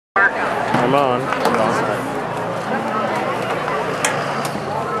I'm on.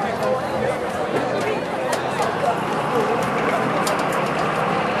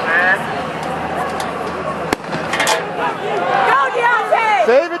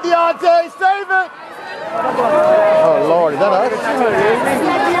 Save it, Deontay! Save it! Oh, Lord, is that us? Is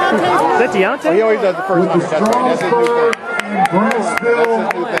that Deontay? Oh, he always does the first time. That's right. That's his new thing. Brownsville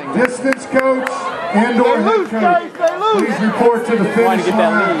distance coach and/or head coach. Please report to the finish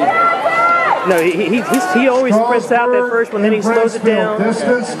line. No, he always sprints out that first one, then he slows it down.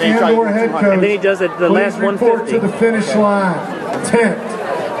 Distance and/or head coach. And then he does it the last 150. Please report to the finish line.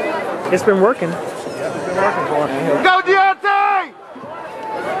 10. It's been working. Go, Deontay!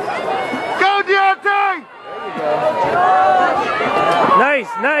 Go, Deontay! Nice,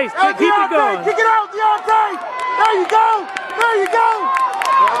 nice. Keep it going. Kick it out, Deontay! There you go! There you go!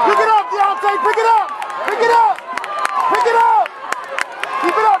 Pick it up, Deontay! Pick it up! Pick it up! Pick it up!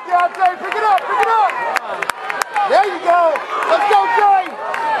 Keep it up, Deontay! Pick it up! Pick it up! There you go! Let's go, Jay!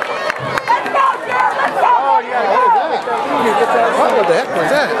 Let's go, Jay! Let's go! Oh, yeah, what is that? What the heck was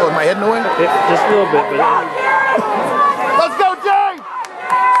that? Oh, am I heading away? Just a little bit, but... Let's go, Jay!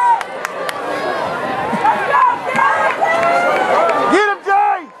 Get him,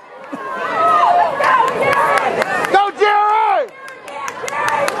 Jay! Go, Jerry!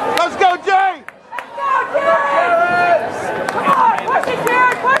 Let's go, Jay! Come on, push it,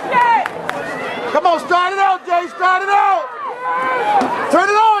 Jerry, push it! Come on, start it out, Jay, start it out! Turn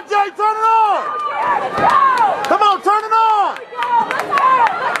it on, Jay, turn it on! Come on, turn it on!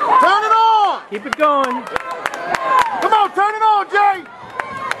 Turn it on! Keep it going. Come on, turn it on, Jay!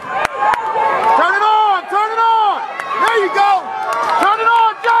 Turn it on, turn it on! There you go! Turn it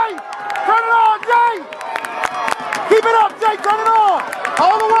on, Jay! Turn it on, Jay! Keep it up, Jay, turn it on!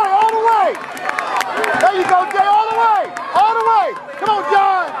 All the way, all the way! There you go, Jay, all the way! All the way! Come on,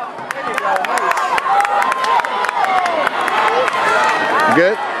 John! You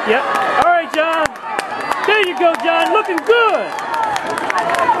good? Yep. All right, John. There you go, John. Looking good.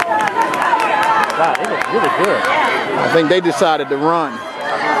 Wow, they look really good. I think they decided to run.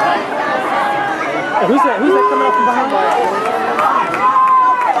 Who's that coming up from behind?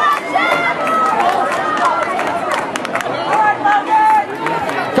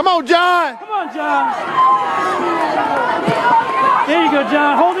 Come on, John! Come on, John. There you go,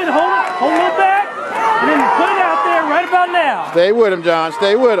 John. Hold it back, and then put it out there right about now. Stay with him, John.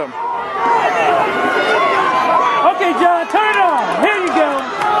 Stay with him. Okay, John, turn it on. Here you go.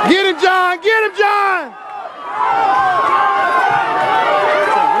 Get him, John! Get him, John!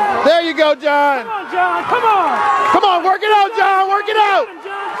 There you go, John! Come on, John. Come on. Come on, work it out, John! Work it out!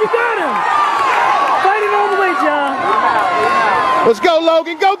 You got him. Fight it all the way, John. Let's go,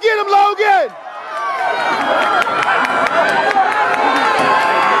 Logan. Go get him, Logan!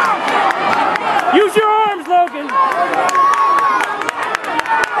 Use your arms, Logan.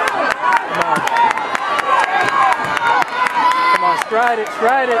 Come on, stride it,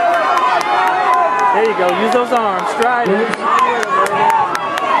 stride it. There you go, use those arms, stride it.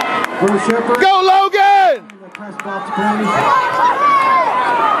 Go, Logan!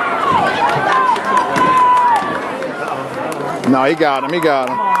 No, he got him, he got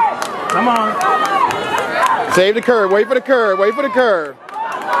him. Come on. Save the curve, wait for the curve, wait for the curve.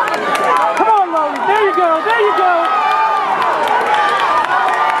 Come on, Logan, there you go, there you go.